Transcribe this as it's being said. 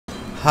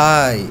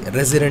Hi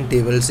resident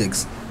evil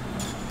 6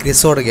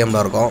 கிறிஸோட கேமில்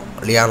இருக்கோம்.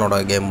 லியானோட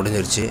game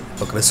முடிஞ்சிருச்சு.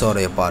 இப்போ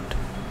கிறிஸோடைய பார்ட்.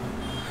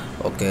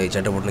 ஓகே,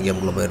 சட்டை போட்டு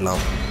கேமுக்குள்ளே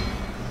போயிடலாம்.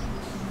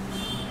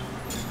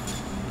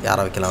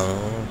 யாரை வைக்கலாம்?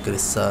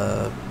 கிறிஸா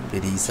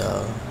பெரிசா?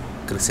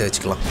 கிறிஸே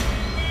வச்சுக்கலாம்.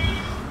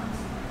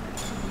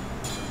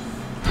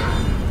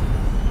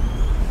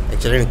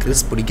 ஆக்சுவலாக எனக்கு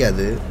கிறிஸ்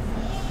பிடிக்காது.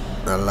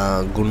 நல்லா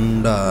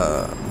குண்டா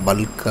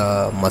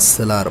பல்காக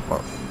மஸ்ஸலாக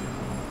இருப்பான்.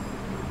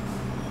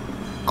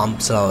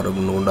 ஆம்ஸாக ஒரு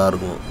குண்டாக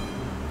இருக்கும்.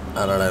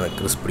 அதனால் எனக்கு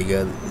கிறிஸ்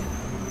பிடிக்காது.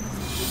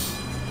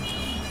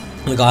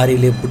 எனக்கு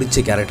ஆரியிலே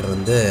பிடிச்ச கேரக்டர்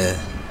வந்து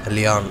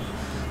லியான்,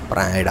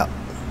 அப்புறம் ஐடா.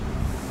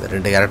 இந்த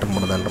 2 கேரக்டர்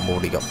மட்டும் தான் ரொம்ப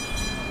பிடிக்கும்.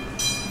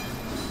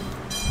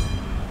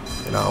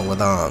 ஏன்னா அவங்க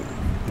தான்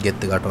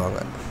கெத்து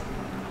காட்டுவாங்க.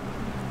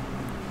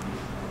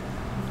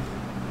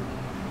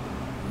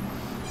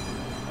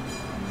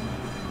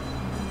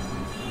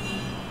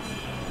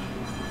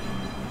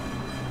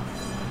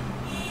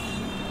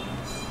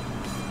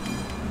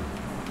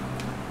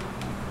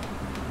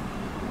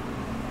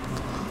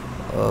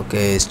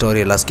 ஓகே, ஸ்டோரி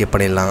எல்லாம் ஸ்கிப்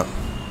பண்ணிடலாம்.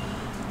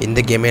 இந்த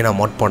கேமே நான்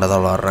மோட்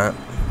போட்டதான் விளாட்றேன்.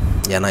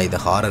 ஏன்னா இது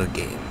ஹாரர்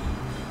கேம்.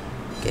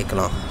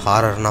 கேட்கலாம்,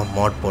 ஹாரர்னால்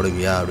மோட்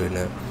போடுவியா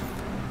அப்படின்னு.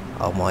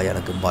 ஆமாம்,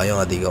 எனக்கு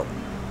பயம் அதிகம்.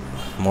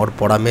 மோட்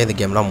போடாமல் இந்த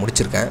கேம்லாம்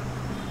முடிச்சிருக்கேன்.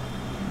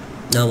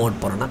 நான்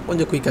மோட் போடுறேன்னா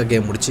கொஞ்சம் குயிக்காக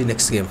கேம் முடிச்சு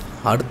நெக்ஸ்ட் கேம்.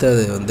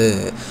 அடுத்தது வந்து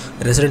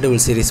ரெசிடென்ட்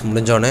ஈவில் சீரிஸ்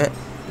முடிஞ்சோடனே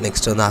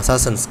நெக்ஸ்ட் வந்து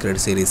அசாசன்ஸ்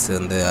கிரீட் சீரிஸ்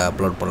வந்து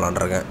அப்லோட்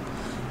பண்ணலான்ருக்கேன்.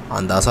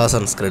 அந்த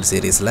அசாசன்ஸ் கிரீட்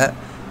சீரீஸில்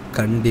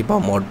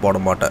கண்டிப்பாக மோட் போட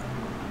மாட்டேன்.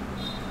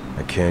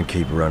 I can't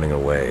keep running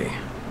away.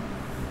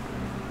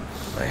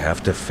 I have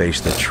to face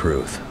the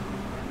truth.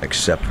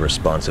 Accept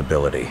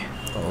responsibility.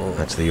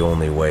 That's the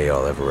only way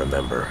I'll ever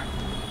remember.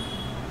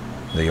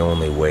 The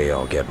only way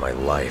I'll get my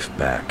life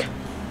back.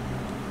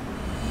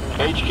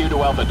 HQ to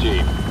Alpha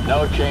Team. No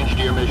change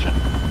to your mission.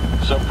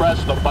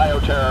 Suppress the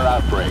bioterror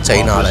outbreak.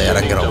 China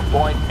to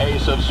point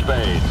Ace of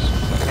Spades.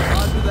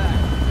 Roger that.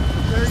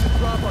 Preparing to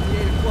drop on the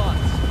 8 o'clock.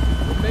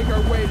 We'll make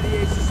our way to the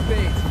Ace of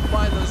Spades and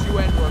find those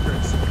UN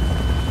workers.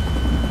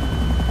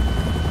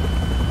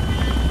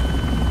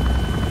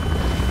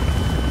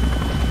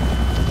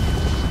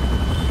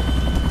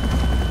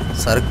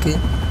 சருக்கு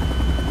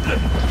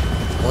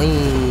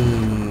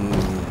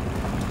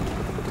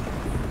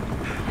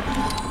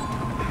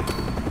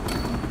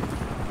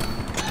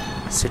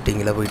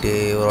செட்டிங்கில் போயிட்டு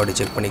ஒரு வாட்டி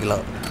check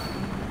பண்ணிக்கலாம்.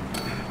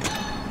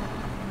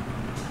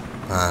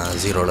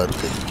 0ல்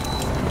இருக்குது.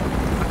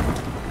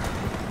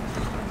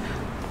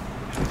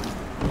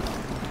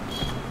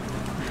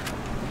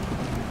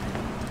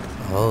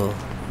 ஓ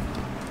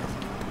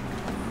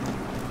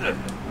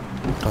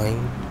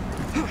time.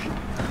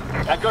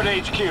 Echo to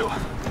HQ.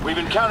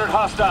 We've encountered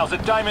hostiles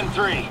at Diamond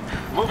 3.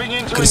 Moving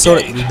into கிறிஸோட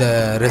engage. இந்த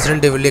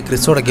resident ஈவில்லே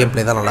கிறிஸோட game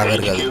play தான் நல்லாவே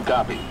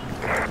இருக்காது.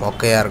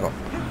 மொக்கையாக இருக்கும்.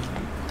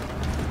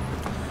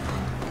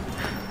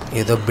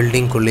 ஏதோ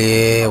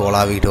பில்டிங்குள்ளேயே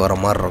உலாவிக்கிட்டு வர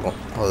மாதிரி இருக்கும்.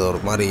 அது ஒரு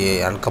மாதிரி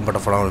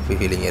அன்கம்ஃபர்டபுளான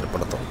ஃபீலிங்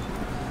ஏற்படுத்தும்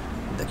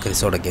இந்த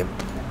கிறிஸோட game.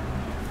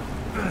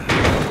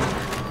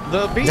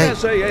 The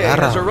BSAA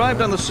has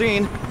arrived on the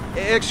scene.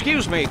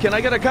 Excuse me, can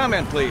I get a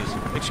comment please?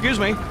 Excuse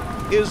me,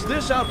 is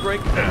this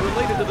outbreak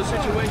related to the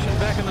situation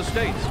back in the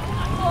States?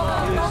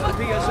 Is the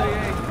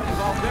BSAA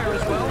involved there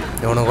as well?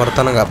 இவனுக்கு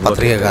ஒருத்தனுங்க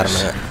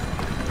பத்திரிகைக்காரனுங்க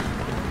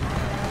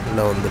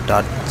இல்லை வந்து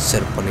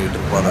torture பண்ணிகிட்டு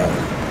இருப்பாங்க.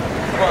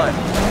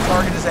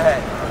 Target is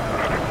ahead.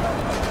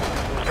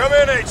 Come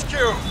in, HQ.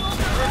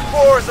 Route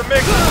 4 is a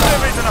mix of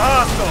civvies and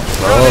hostiles.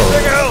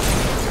 Anything else?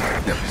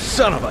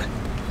 Son of a...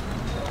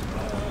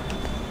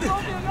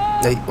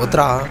 Hey, what's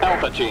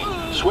Alpha Team,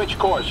 switch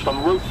course from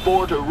Route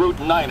 4 to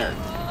Route 9er.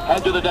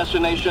 Head to the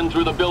destination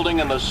through the building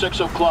and the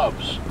 6 of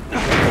clubs.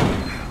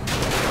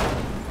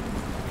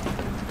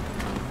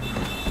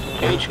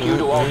 HQ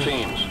to all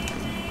teams.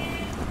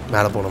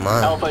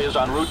 Alpha is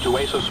en route to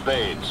Ace of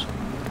Spades.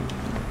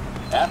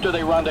 After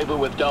they rendezvous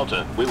with Delta,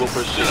 we will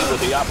proceed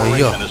with the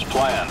operation as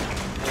planned.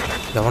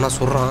 எவனா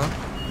சொல்றான்?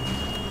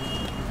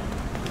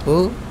 ஓ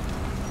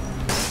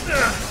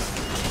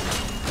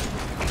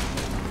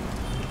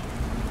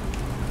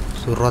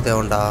surra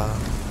தேவன்டா.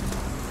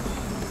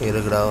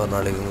 இருக்குடா ஒரு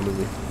நாளைக்கு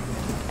உங்களுக்கு.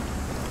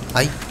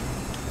 ஐ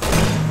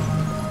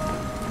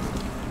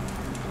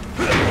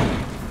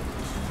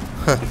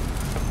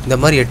இந்த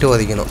மாதிரி 8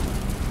 ஒதிக்கணும்.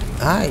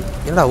 ஆய்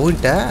என்னடா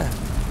ஊன்ட்ட?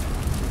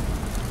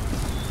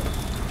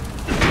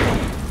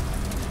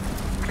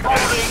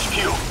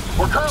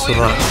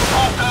 சொல்கிறான்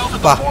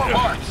அப்பா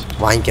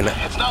வாங்கிக்கினேன்.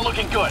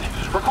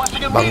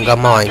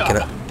 பங்கமாக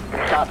வாங்கிக்கினேன்.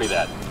 Copy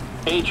that.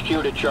 HQ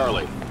to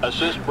Charlie.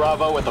 Assist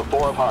Bravo with the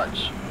 4 of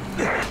Hearts.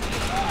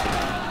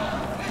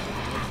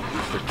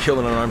 They're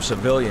killing unarmed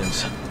civilians.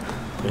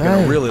 They're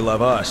gonna really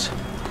love us.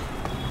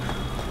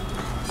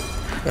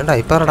 ஏண்டா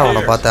இப்போடா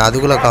உன்னை பார்த்தேன்,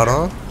 அதுக்குள்ளே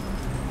காணோம்.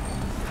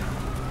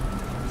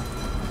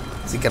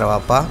 சீக்கிரம்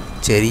வாப்பா.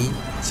 சரி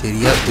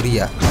சரியா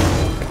துரியா.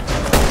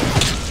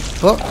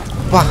 ஓ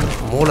வா,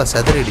 மூளை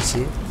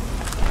சதுரிடுச்சு.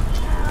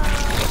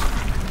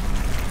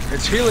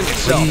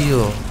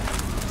 ஐயோ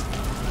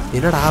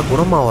என்னடா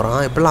குணமாக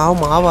வரான்,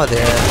 இப்பெல்லாம்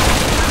ஆகாதே.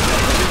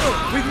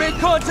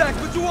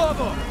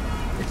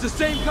 It's the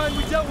same kind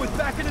we dealt with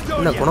back in என்ன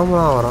Adonia.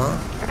 குணமாக வரான்?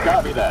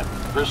 Copy that.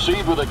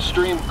 Proceed with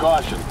extreme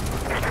caution.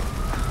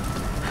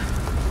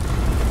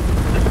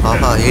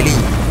 ஆஹா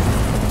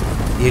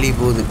எலி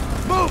போகுது.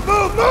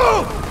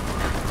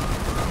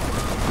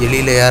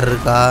 எலியில் யார்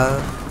இருக்கா?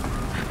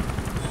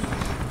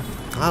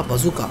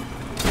 பசூக்கா.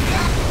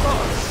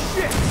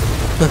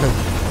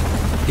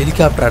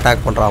 ஹெலிகாப்டர்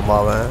அட்டாக் பண்ணுறான்ப்பா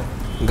அவன்.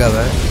 இங்கே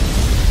அவன்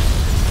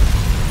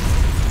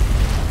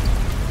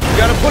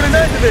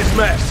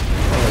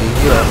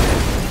ஐயோ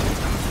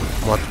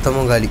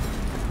மொத்தமும் காலி.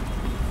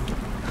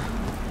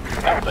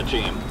 Alpha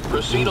team,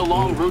 proceed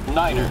along Route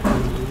 9er.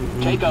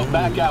 Take out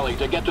back alley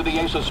to get to the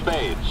Ace of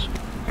Spades.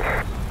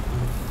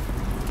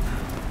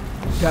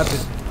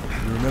 Captain,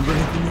 you remember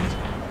anything yet?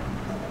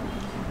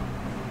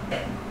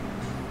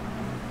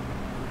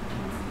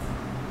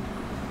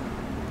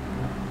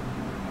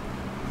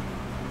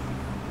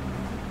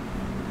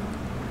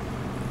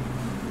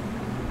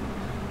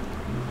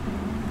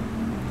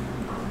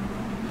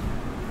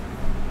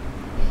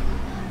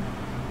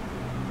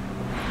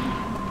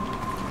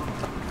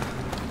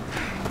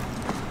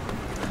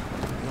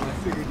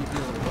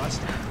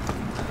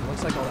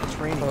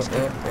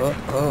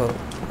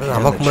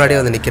 நமக்கு முன்னாடி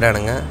வந்து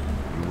நிற்கிறானுங்க.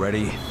 You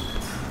ready?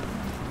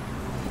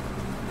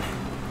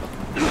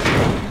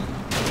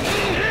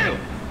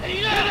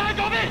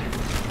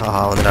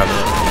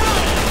 வந்துட்டானுங்க.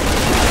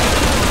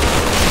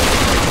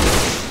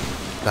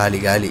 காலி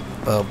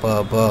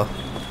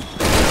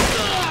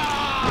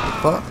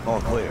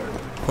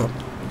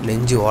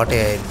நெஞ்சு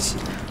ஓட்டையாயிருச்சு.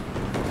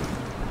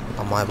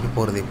 அம்மா எப்படி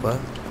போகிறது இப்போ?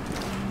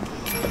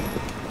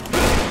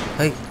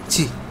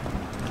 சி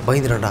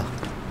பயந்துடா.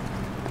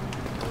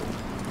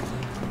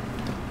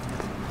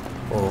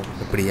 ஓ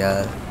இப்படியா?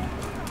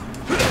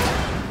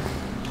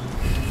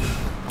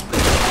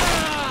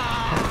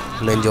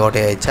 நெஞ்சு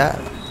ஓட்டையாயிடுச்சா?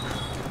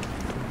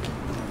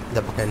 இந்த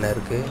பக்கம் என்ன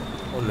இருக்கு?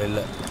 ஒன்றும்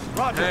இல்லை.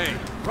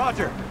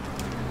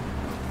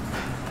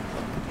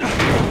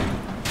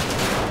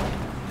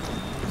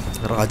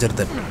 ராஜர்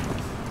தன்.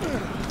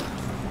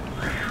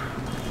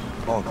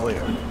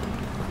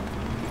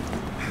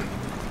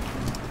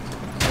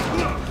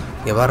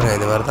 இங்கே பாருங்க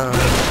இது மாதிரி தான்.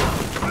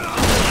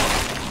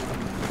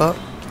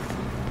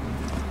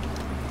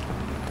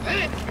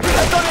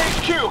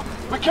 HQ,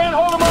 we can't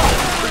hold them off.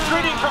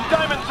 Retreating from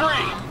Diamond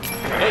 3.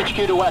 HQ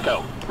to Echo,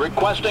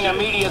 requesting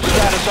immediate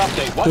status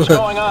update. What's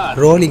going on?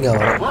 Rolling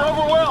out. We're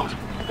overwhelmed.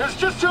 There's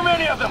just too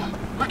many of them.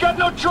 We got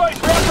no choice.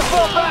 We have to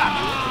fall back.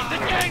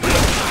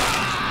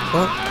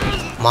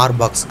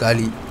 Marbox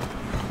gali.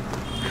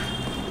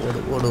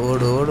 Odu.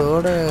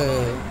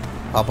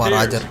 Papa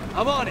Roger.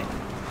 I'm on it.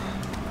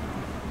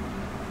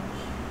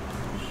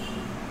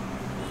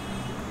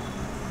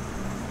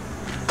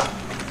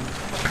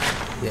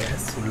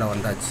 Yes, ulla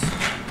vandachu.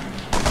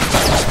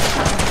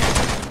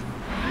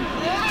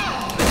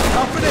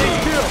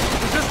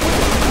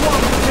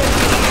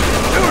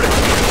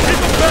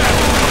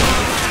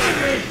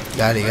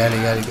 Gali.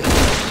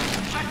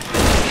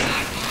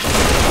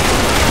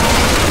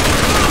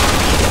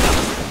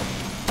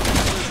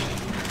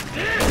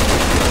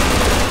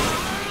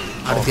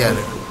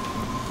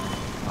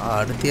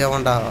 அடுத்தியா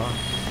Banda.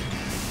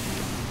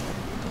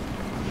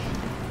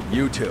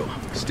 You two,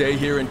 stay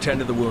here and tend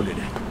to the wounded.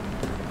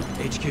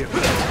 HQ,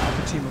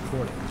 Alpha team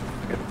reporting.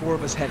 I got 4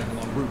 of us heading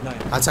along Route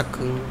 9.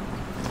 Achakku.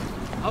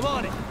 I'm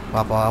on it.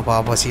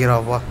 Papa,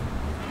 சீக்கிரம் வா.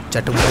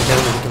 சட்டு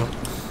முடிக்கணும்.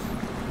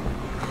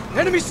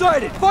 Enemy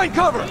sighted. Find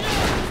cover. Don't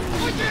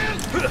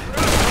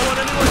want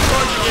anyone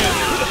charging in.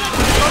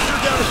 Guns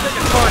are down to take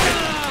a target.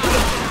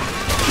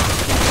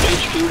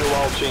 HQ to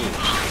all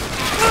teams.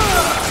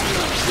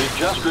 We've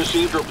just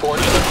received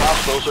reports that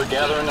hostiles are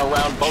gathering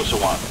around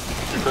Bosawan.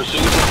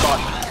 Proceed with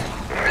caution.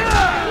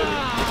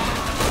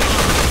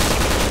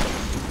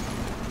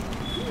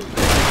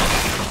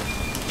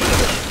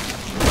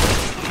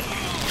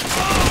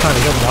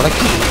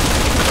 முடக்கி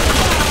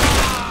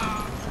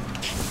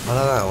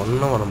அதான்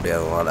ஒன்றும் பண்ண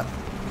முடியாது வாழை.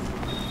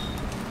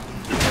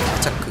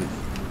 சக்கு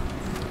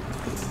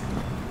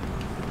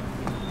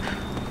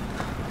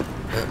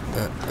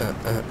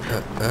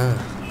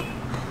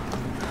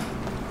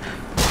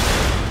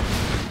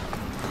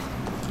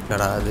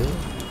என்னடா அது?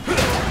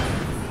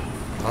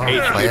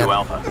 HQ to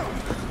Alpha.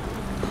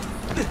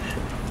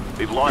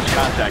 We've lost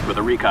contact with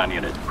the recon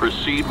unit.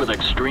 Proceed with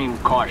extreme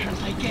caution.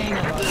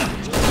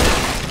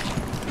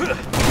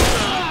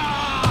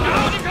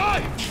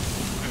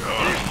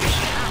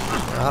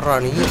 யாரா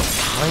நீ?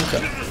 வாங்கிக்க.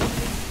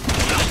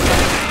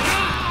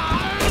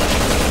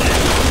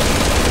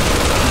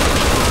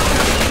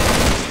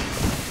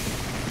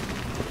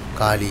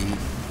 காளி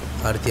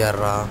அடுத்து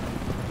யாரா?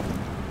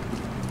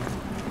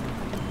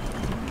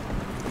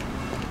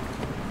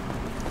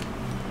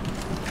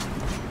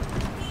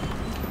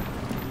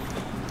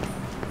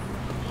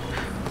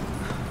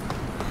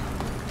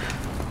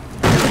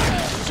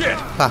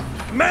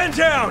 Man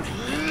down!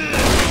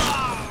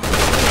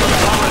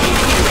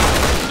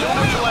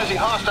 Neutralizing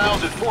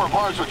hostiles at 4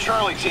 bars with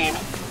Charlie team.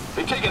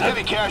 They've taken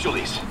heavy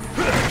casualties.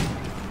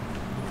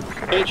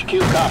 HQ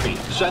copy.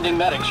 Sending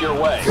medics your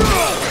way.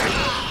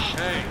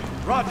 Hey,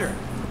 Roger.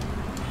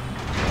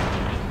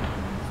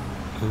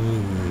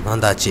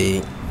 வந்தாச்சு.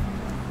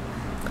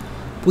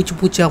 பூச்சி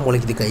பூச்சா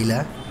முளைக்குது கையில்.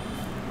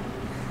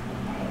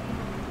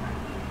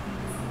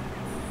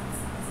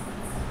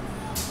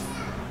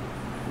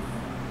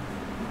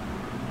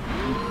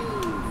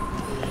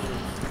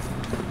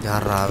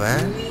 யாரா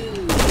அவன்?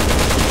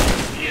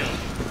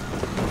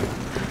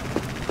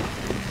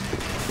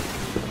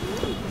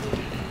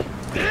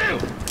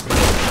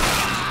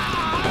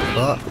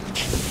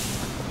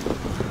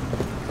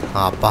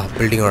 அப்பா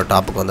பில்டிங்கோட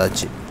டாப்புக்கு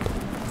வந்தாச்சு.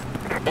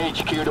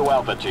 HQ to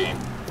Alpha team.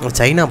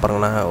 China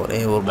பாருங்களேன், ஒரே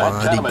ஒரு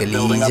மாதிரி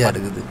கலீஜா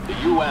இருக்குது. The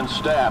UN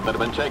staff that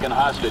have been taken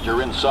hostage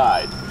are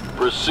inside.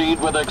 Proceed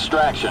with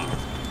extraction.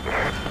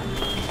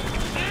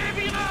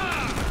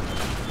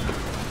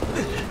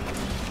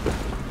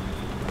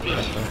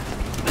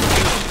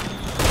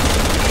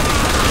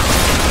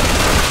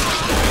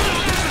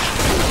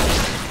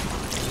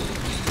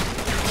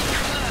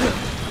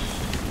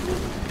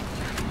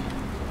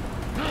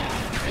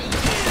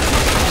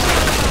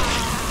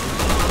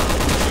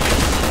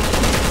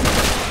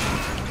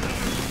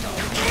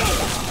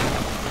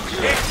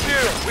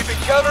 We've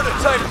encountered a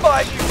Type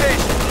 5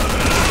 mutation.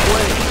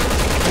 Wait.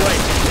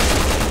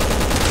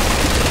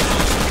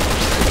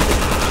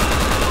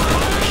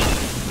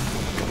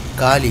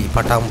 காலி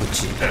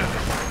பட்டாம்பூச்சி.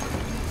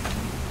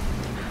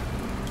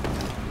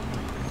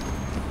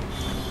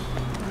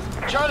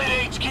 Charlie to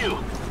HQ.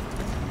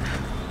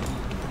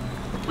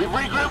 We've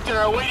regrouped and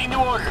are awaiting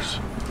new orders.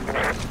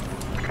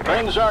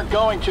 Things aren't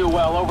going too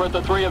well over at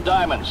the Three of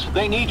Diamonds.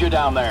 They need you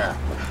down there.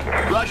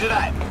 Roger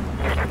that.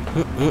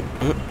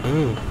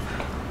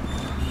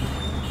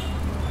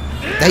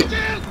 Hey,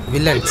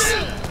 villains.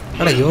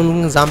 Ada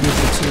இவனுங்க zombie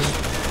பூச்சி.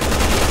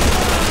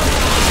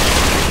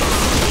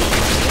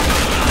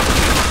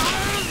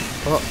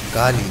 ஓ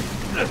காலி.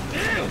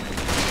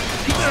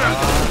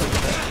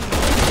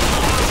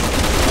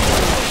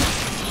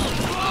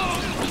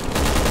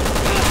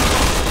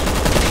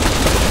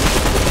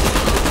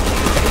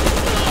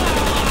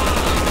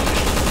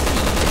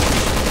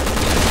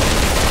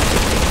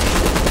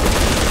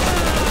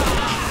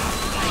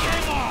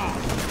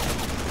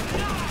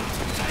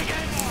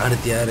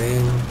 அடுத்து யாரு?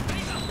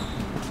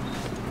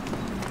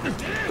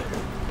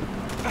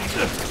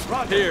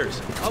 Here's.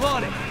 I'm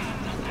on it.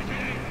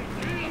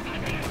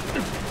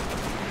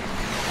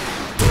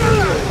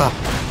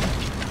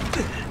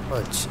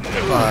 Watch.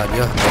 Wow,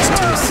 you're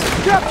justice.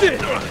 Captain!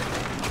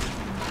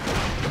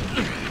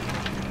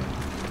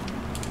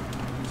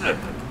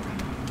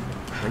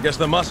 I guess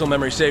the muscle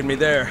memory saved me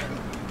there.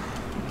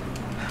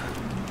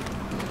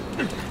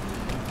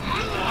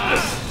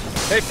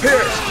 Hey,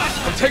 Pierce!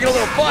 I'm taking a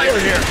little fire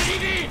here.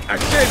 I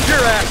saved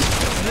your ass.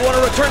 You want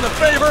to return the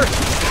favor?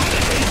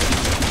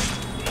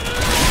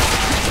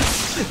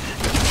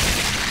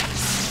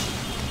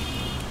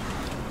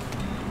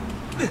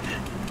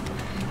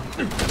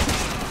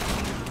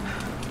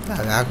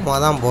 வேகமாக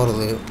தான்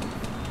போகிறது.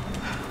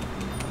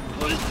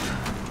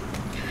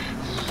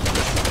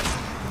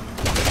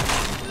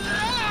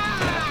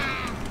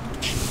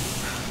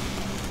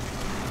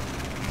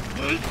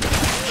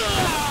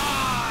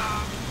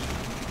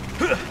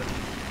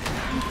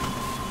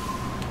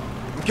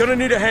 I'm gonna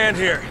need a hand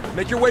here.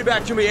 Make your way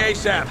back to me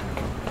ASAP.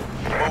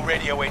 We'll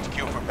radio HQ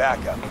for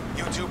backup.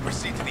 You two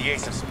proceed to the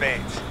Ace of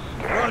Spades.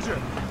 Roger.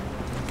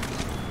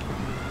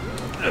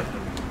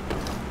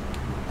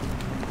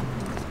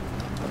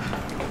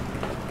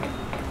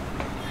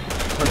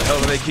 Where the hell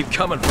do they keep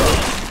coming from?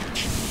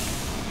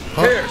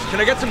 Pierce, can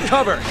I get some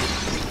cover?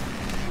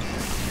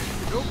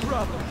 No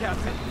problem,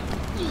 Captain.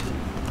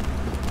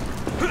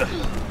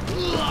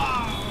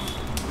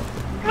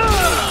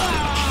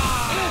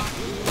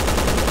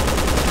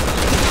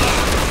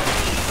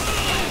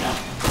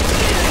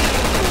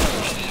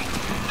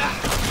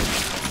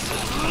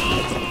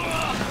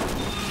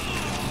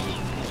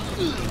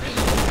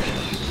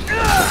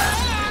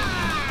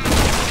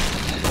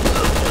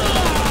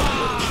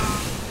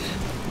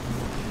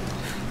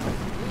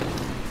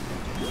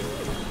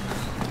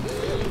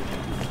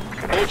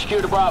 HQ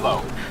to Bravo.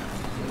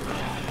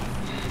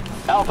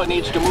 Alpha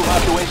needs to move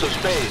out to Ace of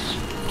Spades.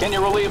 Can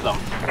you relieve them?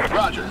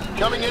 Roger.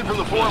 Coming in from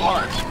the Four of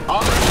Hearts.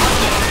 On the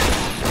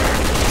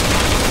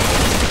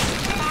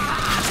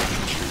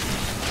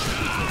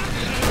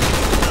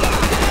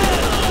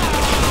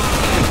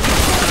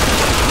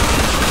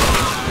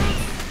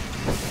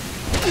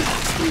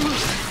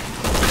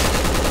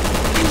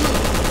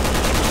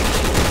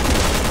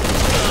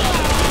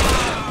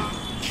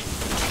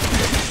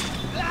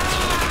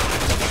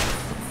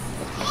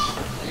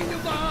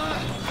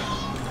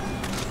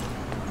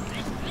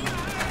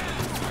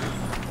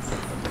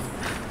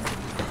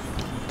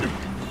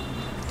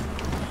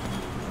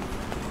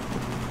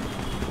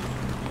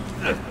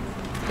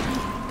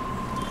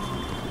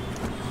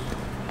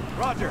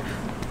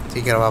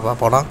சீக்கிரம் வாப்பா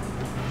போலாம்.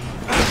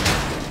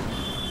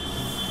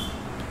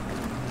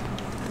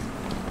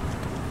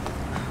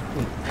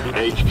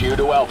 HQ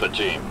to Alpha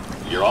team.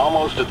 You're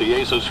almost at the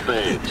Ace of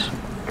Spades.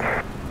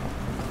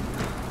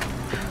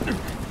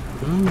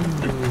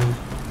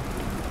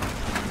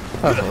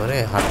 ஒரே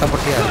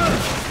ஹட்டப்பட்டியா இருக்கு.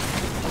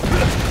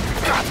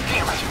 God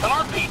damn it! An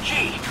RPG!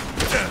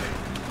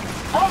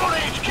 Bravo to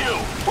HQ!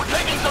 We're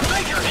taking some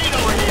major heat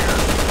over here!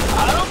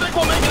 I don't think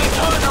we'll make it in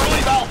time to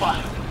relieve Alpha!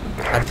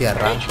 அடுத்து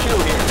யாரா? HQ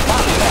here,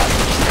 copy that!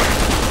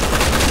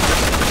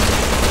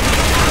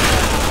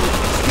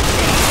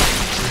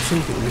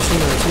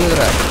 Machine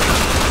வச்சுக்கிற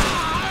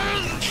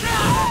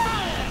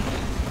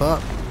இப்போ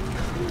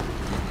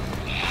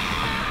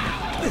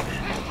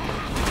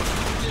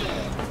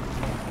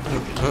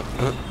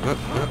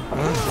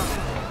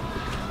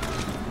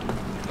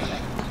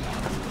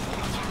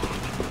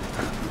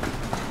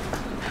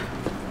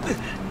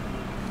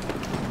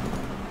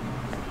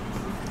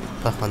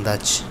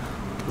வந்தாச்சு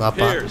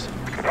வாப்பா.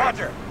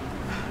 Roger.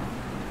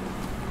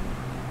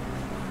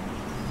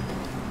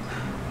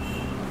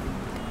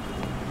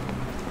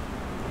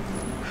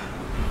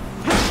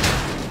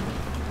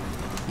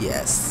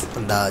 S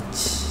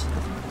வந்தாச்சு.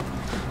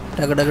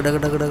 டக்கு டக்கு டக்கு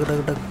டக்கு டக்கு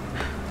டக்கு டக்கு.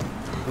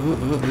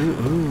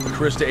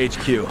 Chris to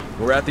HQ.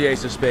 We're at the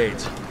Ace of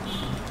Spades.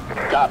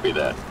 Copy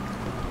that.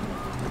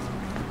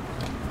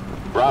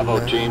 Bravo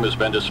team has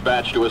been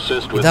dispatched to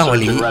assist with இதான் search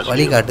வழி and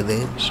வழி rescue. காட்டுது.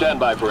 Stand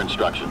by for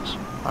instructions.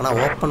 ஆனா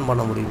ஓபன்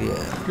பண்ண முடியலையே.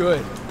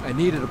 Good. I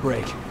needed a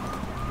break.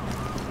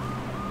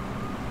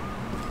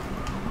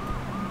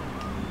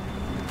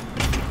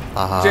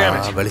 ஆஹா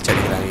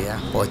வெளிச்சடிக்கிறாங்கய்யா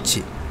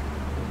போச்சு.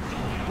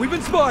 We've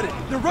been spotted.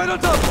 They're right on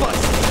top of us.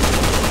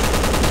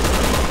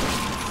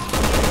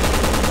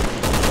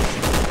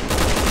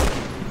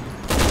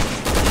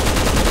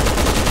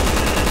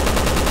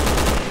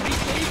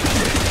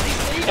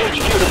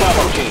 HQ to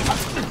Bravo team.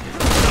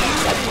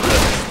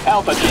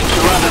 Alpha team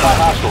surrounded by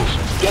hostiles.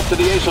 Get to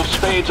the Ace of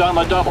Spades on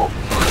the double.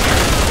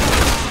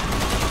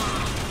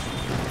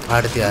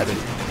 அடுத்து யாரு?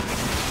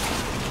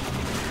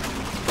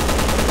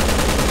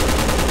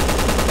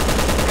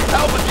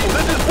 Alpha team,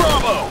 this is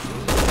Bravo.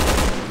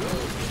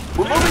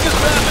 We're moving as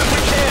fast as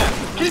we can.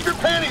 Keep your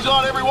panties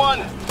on, everyone.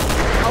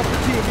 Alpha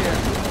team here.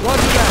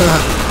 Roger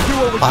that. Do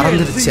what we can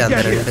to see பறந்துருச்சு you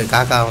அந்த get here. ரெண்டு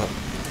காக்காவும்.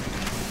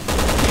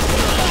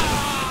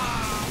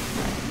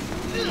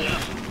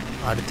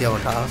 அடுத்து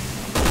அவன்டா.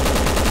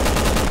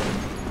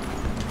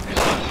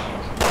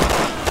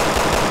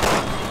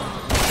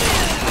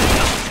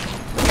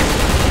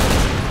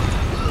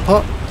 ஓ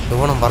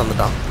இவனும்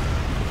பறந்துட்டான்.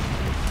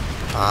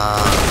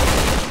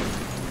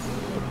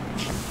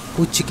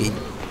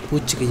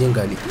 பூச்சிக்கையும்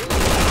காலி.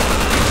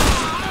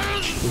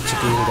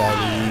 பூச்சிக்கையும்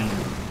காலி.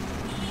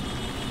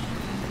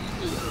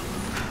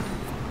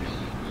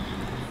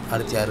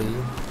 அடுத்து யாரு?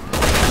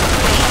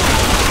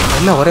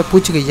 என்ன ஒரே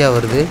பூச்சிக்கையா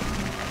வருது?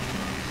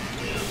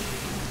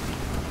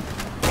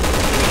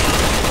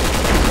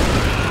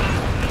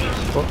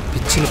 ஓ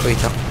பிச்சில்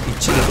போயிட்டான்.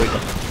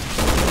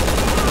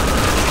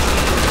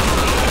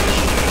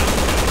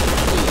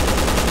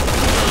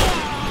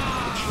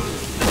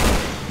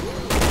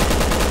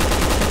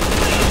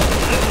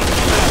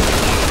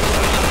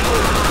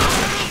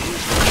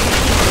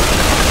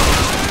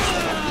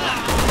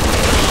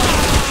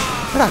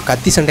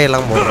 கத்தி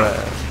சண்டையெல்லாம் போடுற.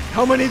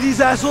 How many of these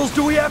assholes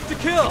do we have to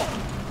kill?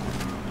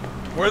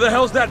 Where the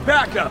hell's that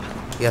backup?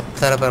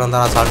 எத்தனை பேர்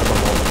வந்தாலும் அசால்ட்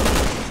பண்ணுவோம்.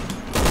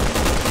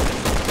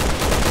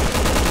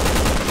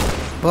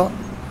 இப்போ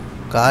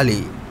காலி.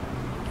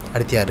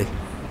 அடுத்து யாரு?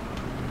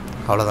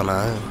 அவ்வளோதானா?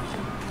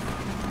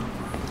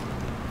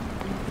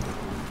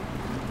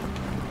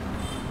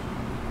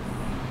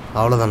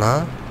 அவ்வளோதானா?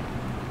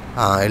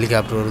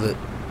 ஹெலிகாப்டர் வருது.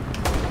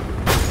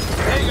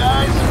 Hey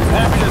guys,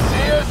 happy to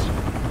see us.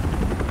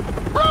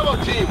 Bravo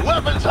team,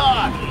 weapons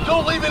hot.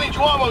 Don't leave any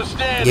Juavos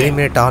standing.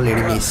 Eliminate all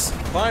enemies.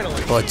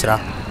 Finally. போச்சுரா.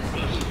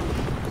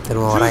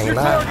 திரும்ப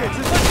வராங்களா? Targets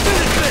and let's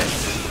finish this.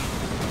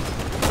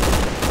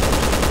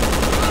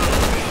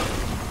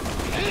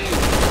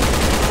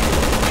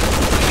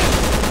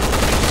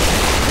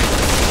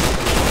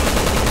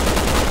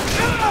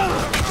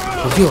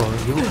 ஐயோ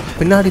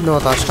பின்னாடி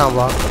இன்னும்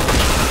தாஷ்டாம்பா.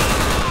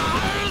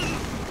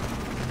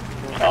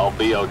 All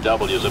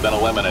BOWs have been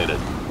eliminated.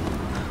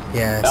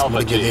 S Alpha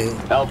முடிஞ்சது. team,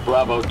 help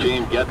Bravo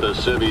team get the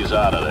civvies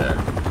out of there.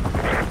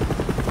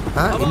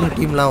 இன்னும்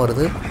டீம்லாம்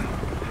வருது.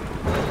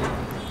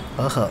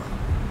 ஆஹா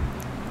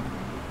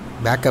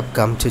backup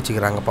காமிச்சு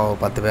வச்சுக்கிறாங்கப்பா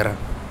 10 பேரை.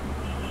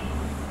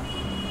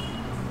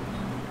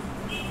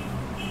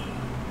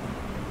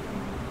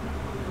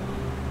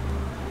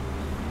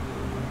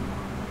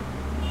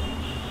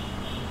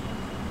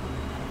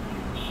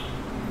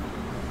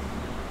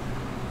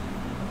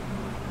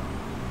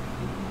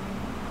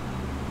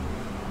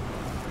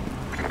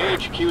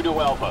 HQ to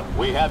Alpha,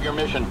 we have your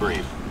mission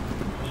brief.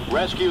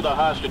 Rescue the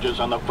hostages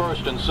on the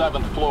 1st and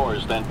 7th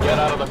floors, then get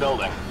out of the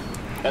building.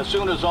 As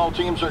soon as all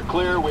teams are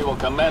clear, we will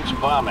commence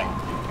bombing.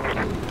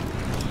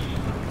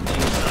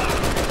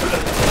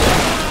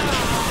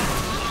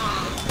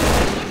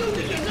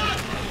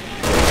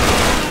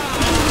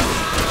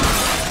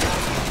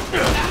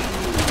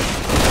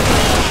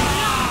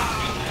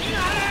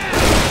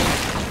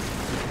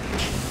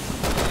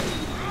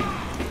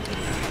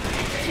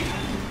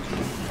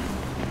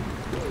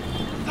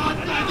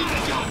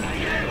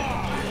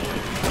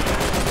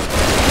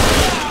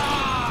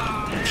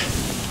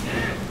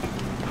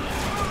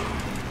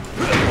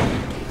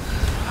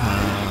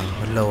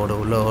 உள்ள ஓடு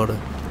உள்ள ஓடு.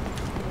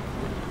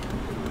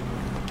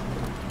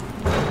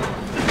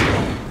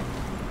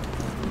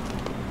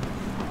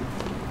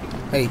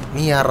 ஏய்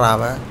நீ யாரா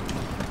அவன்?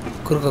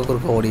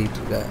 குறுக்க ஓடிட்டு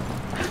இருக்க.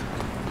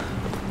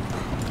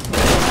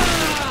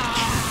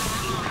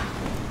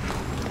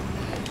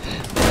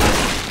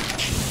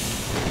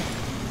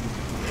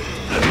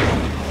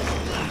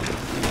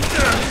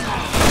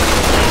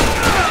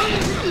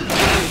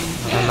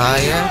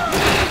 நாய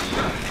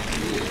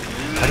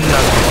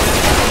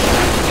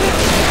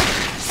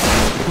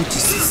பூச்சி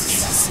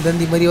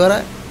சிலந்தி மாதிரி வர.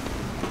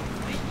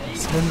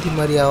 சிலந்தி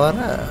மாதிரியா வர?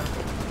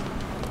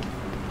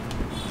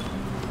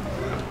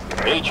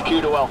 HQ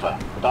to Alpha.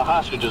 The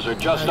hostages are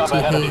just up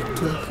ahead of you.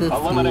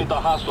 Eliminate the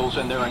hostiles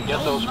in there and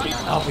get those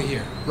people. Alpha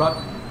here. Rob.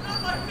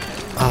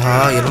 ஆஹா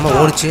என்னமோ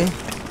ஓடிச்சு.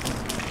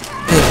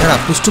 என்னடா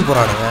புஷ்டு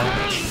போறானுங்க.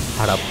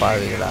 அட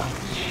பாவிகளா.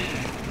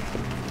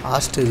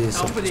 Hostage.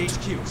 Alpha to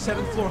HQ.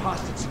 7th floor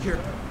hostage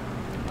secured.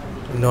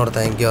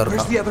 இன்னொருத்தன் எங்கேயோ Where's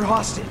இருக்கான். the other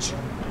hostage?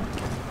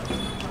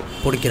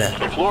 பிடிக்கிறேன்.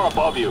 The floor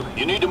above you.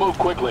 You need to move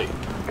quickly.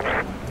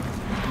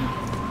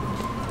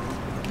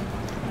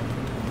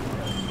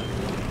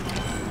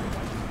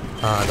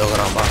 அதோ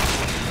வரான்பா.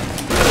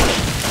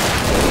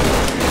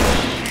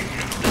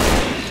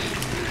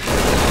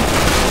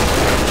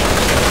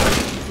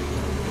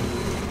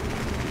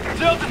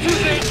 Delta 2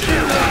 to HQ.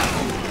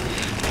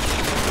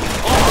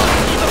 All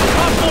hostages on the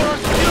top floor are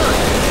secured.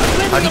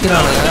 Leave the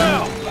அடிக்கிறானுங்க.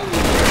 now.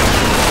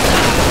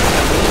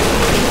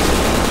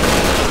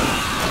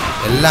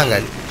 எல்லாங்க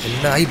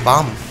என்ன ஐ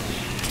bomb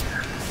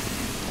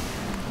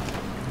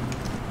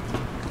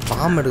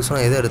எடுக்க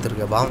சொன்னா எதை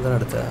எடுத்திருக்க? பாம் தானே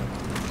எடுத்த.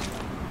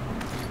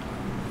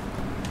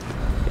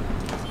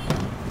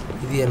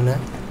 இது என்ன?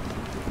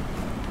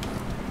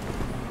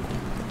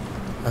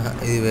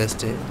 இது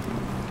வேஸ்ட்டு.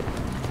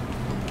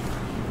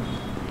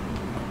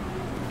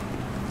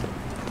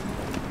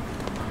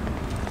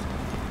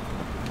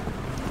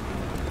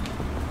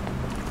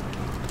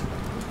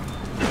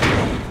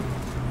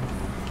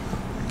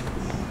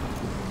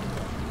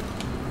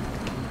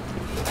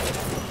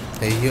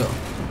 ஐயோ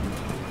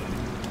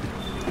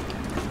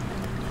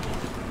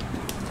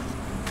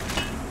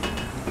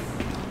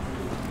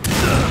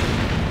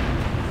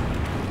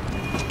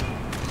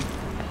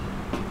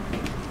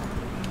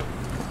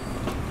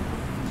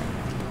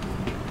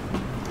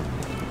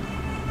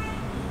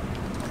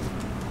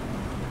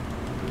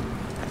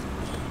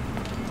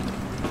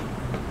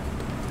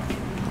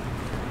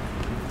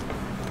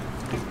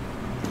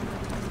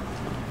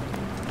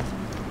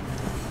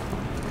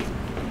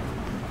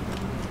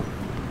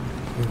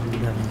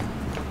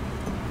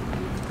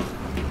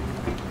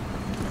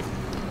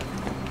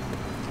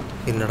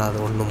என்னடா அது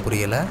ஒன்றும்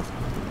புரியலை.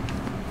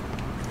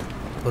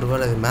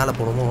 ஒருவேளை இது மேலே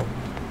போகணுமோ?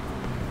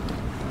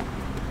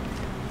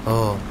 ஓ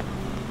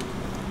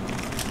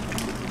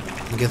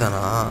இங்கே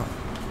தானா?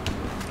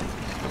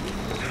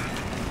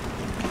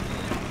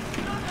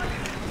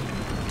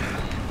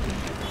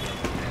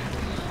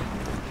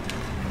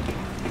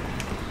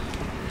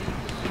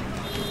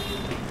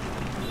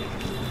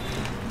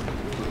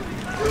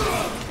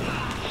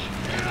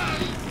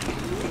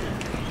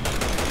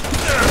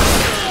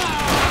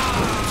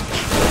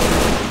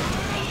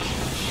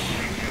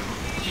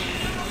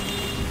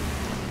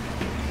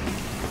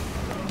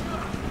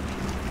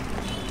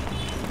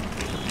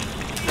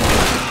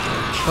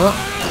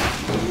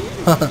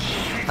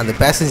 அந்த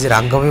பேசஞ்சர்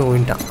அங்கவே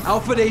போயிட்டான்.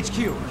 Alpha to HQ.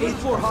 8th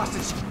floor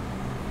hostage.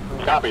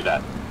 Copy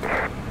that.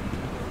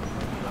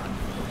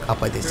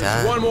 காப்பாத்திச்சா?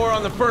 There's one more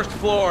on the first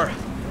floor.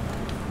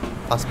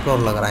 First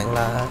ஃப்ளோரில்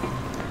இருக்கிறாங்களா?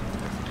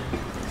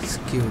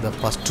 ஸ்கிவ் த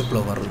ஃபர்ஸ்ட்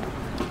ஃப்ளோர்.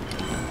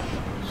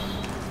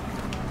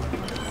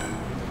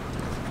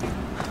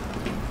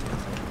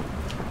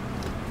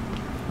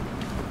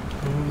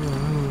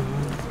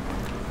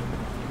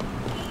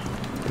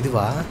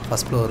 இதுவா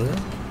ஃபர்ஸ்ட் ஃப்ளோரு?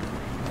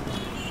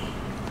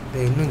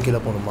 இன்னும்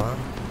கீழே போகணுமா?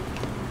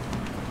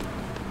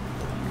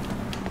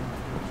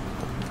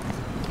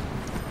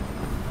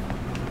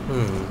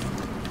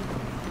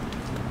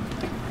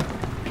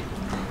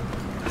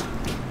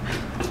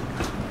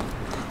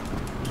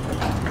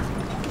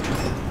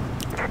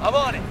 I'm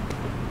on it.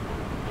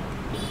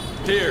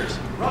 Tears.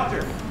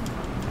 Roger.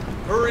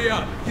 Hurry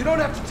up. You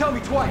don't have to tell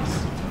me twice.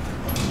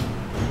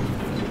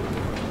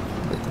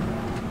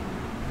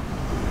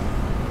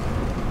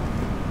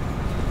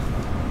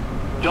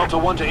 Delta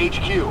 1 to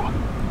HQ.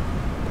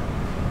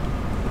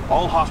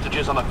 All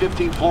hostages on the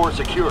 15th floor are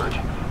secured.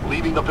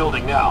 Leaving the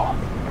building now.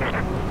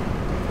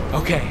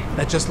 Okay,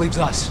 that just leaves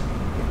us.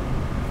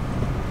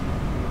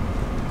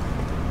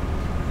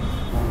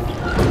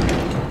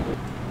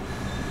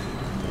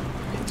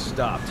 It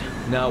stopped.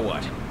 Now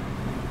what?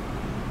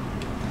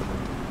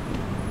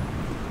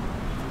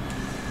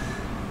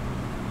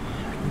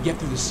 I can get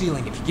through the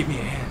ceiling if you give me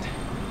a hand.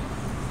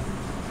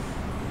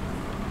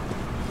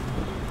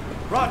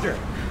 Roger.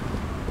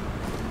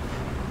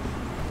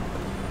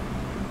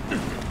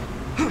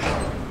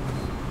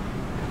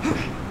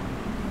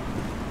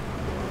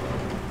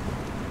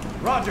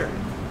 Roger.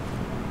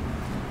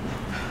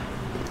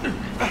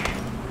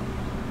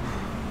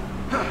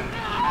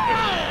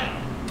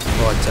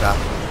 போச்சுடா.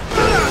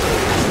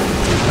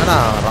 என்னடா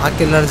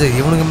rocket launch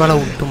இவனுக்கு மேலே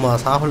விட்டுமா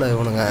சாப்பிடல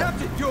இவனுங்க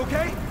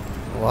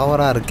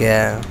ஓவரா இருக்கே.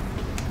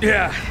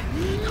 Yeah,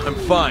 I'm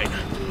fine.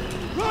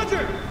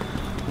 Roger!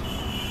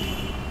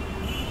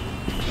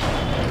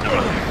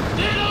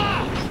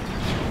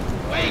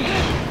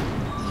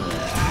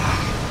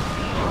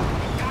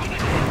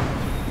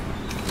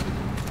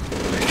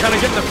 I kind of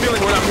get the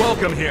feeling we're not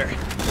welcome here.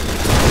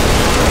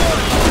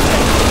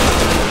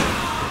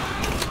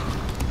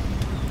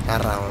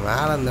 யாரா அவன்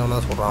மேலே இருந்தவனா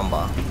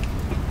சொல்கிறான்பா.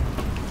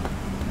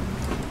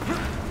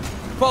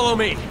 Follow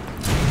me.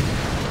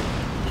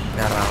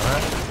 யாரா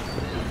அவன்?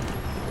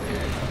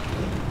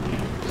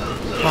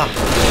 வா.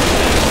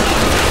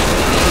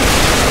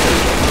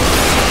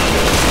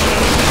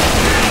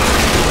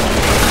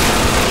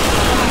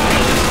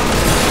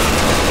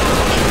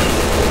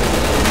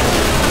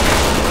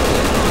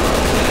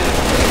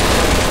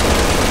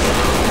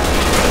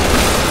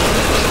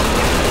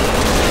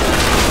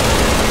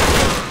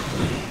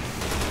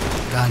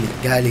 காலி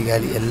காலி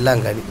காலி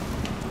எல்லாம் காலி.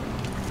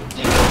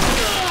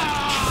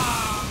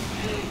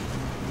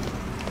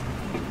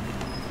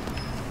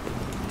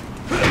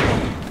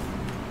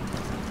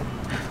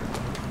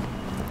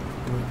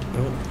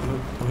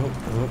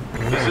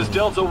 This is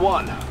Delta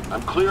 1.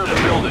 I'm clear of the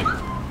building.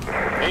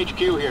 HQ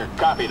here.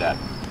 Copy that.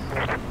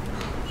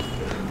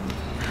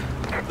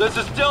 This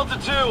is Delta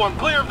 2. I'm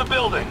clear of the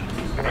building.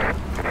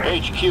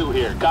 HQ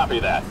here. Copy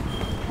that.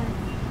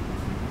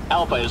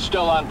 Alpha is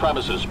still on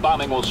premises.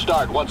 Bombing will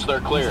start once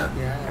they're clear.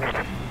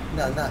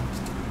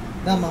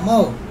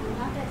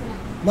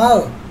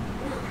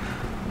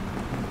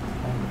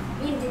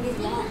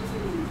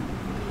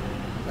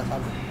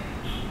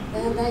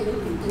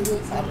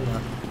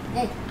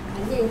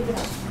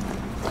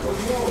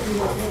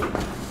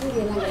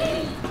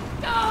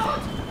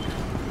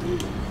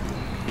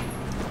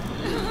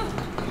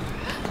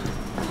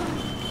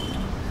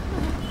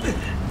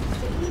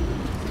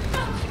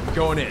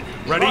 Going in.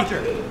 Ready?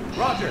 Roger!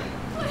 Roger!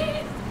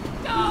 Please,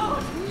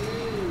 don't!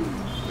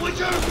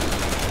 Butcher!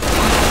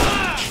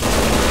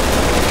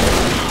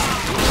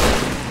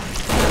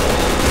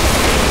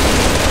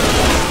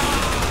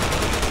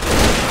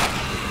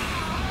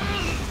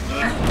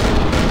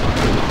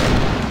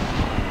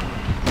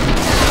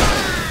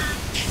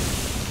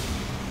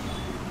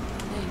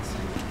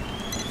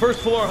 First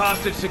floor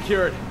hostage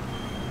secured.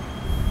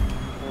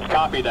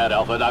 Copy that,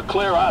 Alpha. Now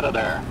clear out of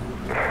there.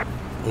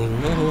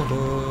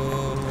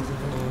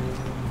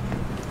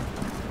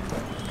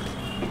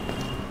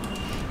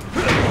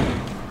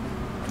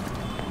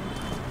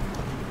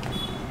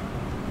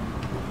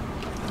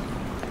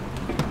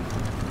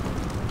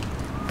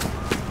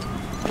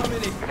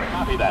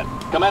 Copy that.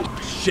 Commence.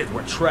 Shit,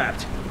 we're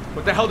trapped.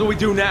 What the hell do we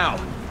do now?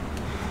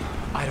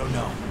 I don't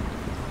know.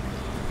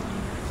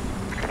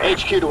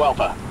 HQ to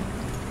Alpha.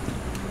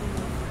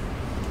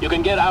 You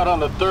can get out on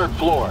the 3rd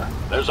floor.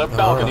 There's a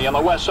balcony on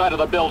the west side of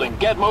the building.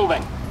 Get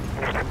moving.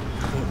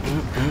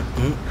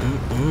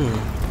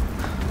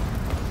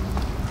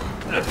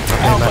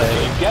 Alpha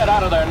team, get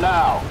out of there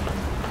now.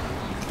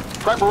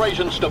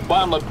 Preparations to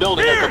bomb the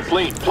building are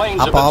complete.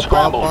 Planes have been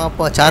scrambled. I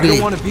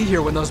don't want to be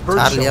here when those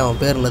birds Charlie show.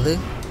 அவன் பேர் என்னது?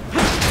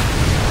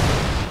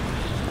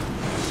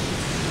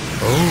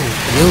 ஓ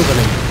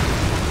ஏவுகணை.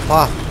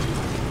 வா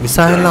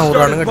மிசைல்லாம்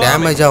விடுறானுங்க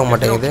damage ஆக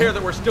மாட்டேங்குது.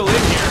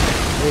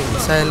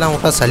 மிசைல்லாம்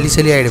விட்டா சல்லி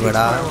சல்லி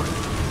ஆகிடுமேடா.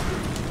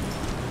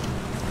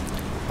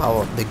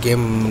 பாவம் இந்த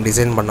கேம்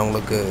டிசைன்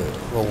பண்ணவங்களுக்கு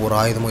ஒவ்வொரு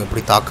ஆயுதமும்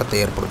எப்படி தாக்கத்தை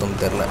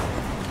ஏற்படுத்தும்னு தெரில.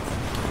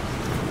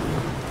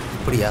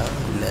 இப்படியா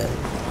இல்லை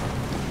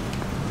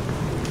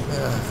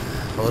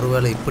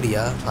ஒருவேளை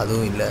இப்படியா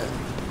அதுவும் இல்லை.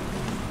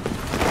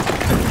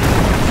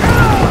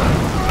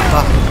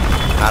 வா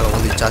காலை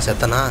ஊதிச்சா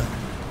செத்தனா?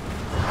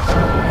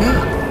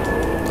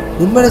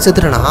 உண்மையிலே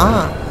செத்துட்டனா?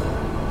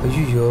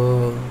 ஐயோ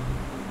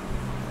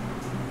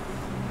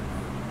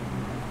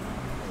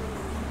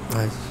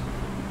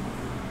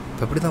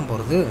இப்போ எப்படி தான்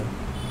போகிறது?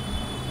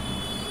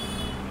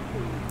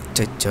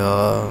 சச்சா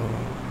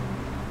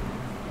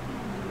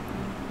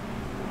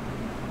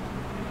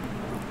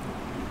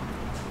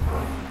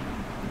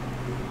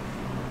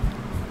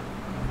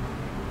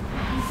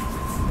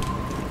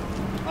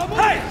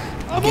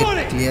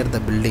Get clear the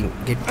building.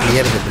 Get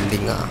clear the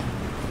building.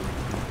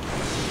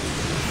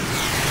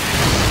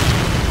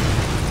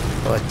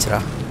 Achra.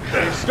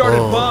 They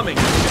started bombing.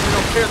 They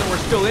don't care that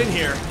we're still in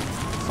here.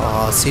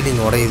 Ceiling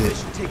உடையுது.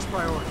 Takes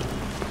priority.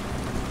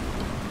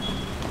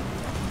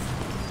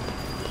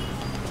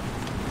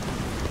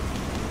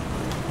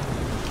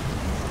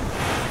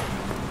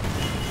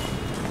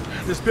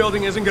 This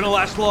building isn't gonna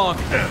last long.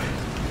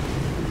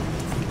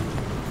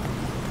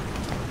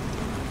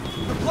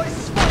 The place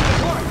is falling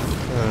apart.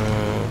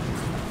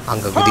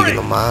 அங்க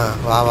குதிக்கணுமா?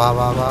 வா வா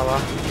வா வா வா.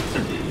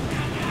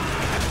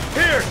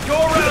 Here, go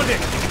around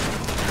it.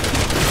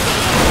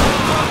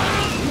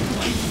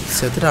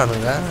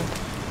 செத்துறானுங்க.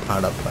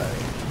 அடப்பா.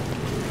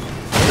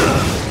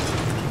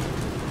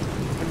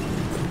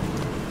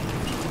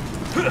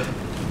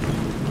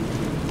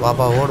 வா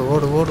வா ஓடு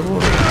ஓடு ஓடு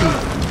ஓடு.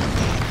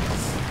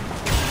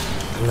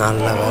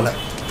 நல்ல வேலை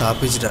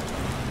தப்பிச்சிட்டேன்.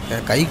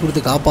 கை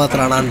கொடுத்து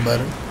காப்பாத்துறானான்னு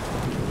பாரு.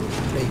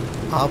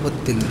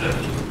 ஆபத்தில்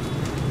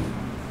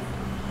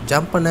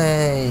ஜம்ப் பண்ண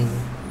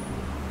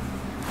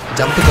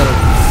ஜம்ப் கரோ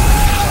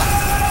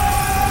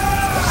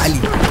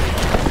காலி.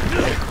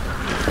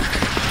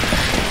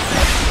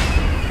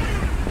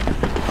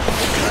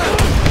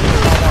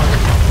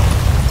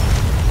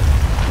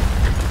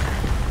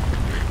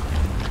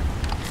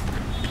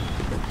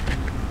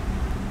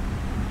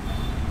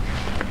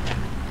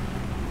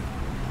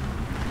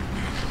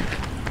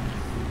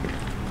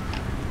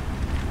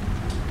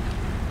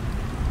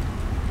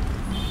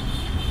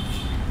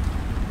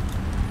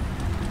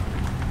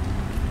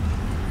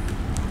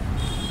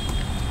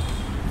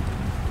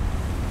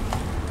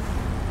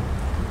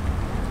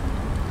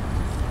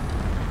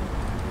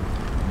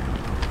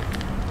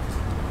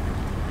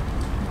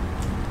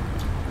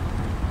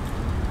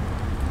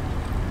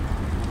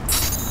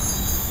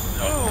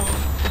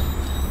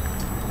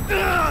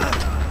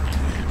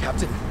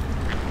 Captain.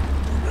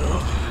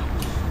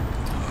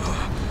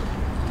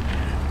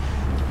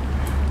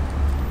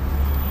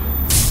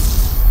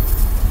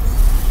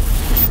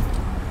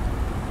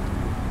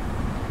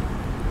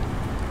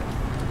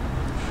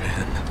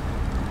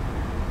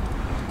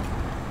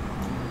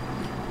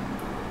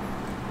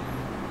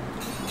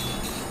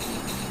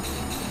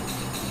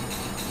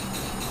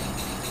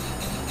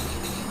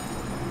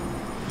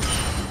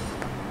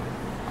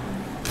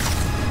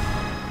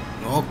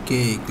 ஓகே,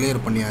 கிளியர்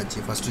பண்ணியாச்சு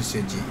ஃபஸ்ட்டு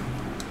ஸ்டேஜ்.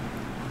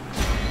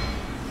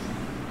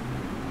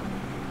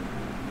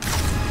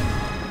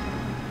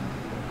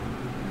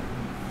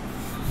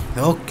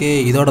 ஓகே,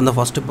 இதோட அந்த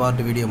ஃபஸ்ட்டு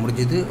பார்ட் வீடியோ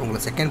முடிஞ்சுது. உங்களை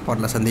செகண்ட்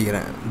பார்ட்டில்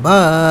சந்திக்கிறேன்.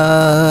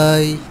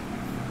 பாய்.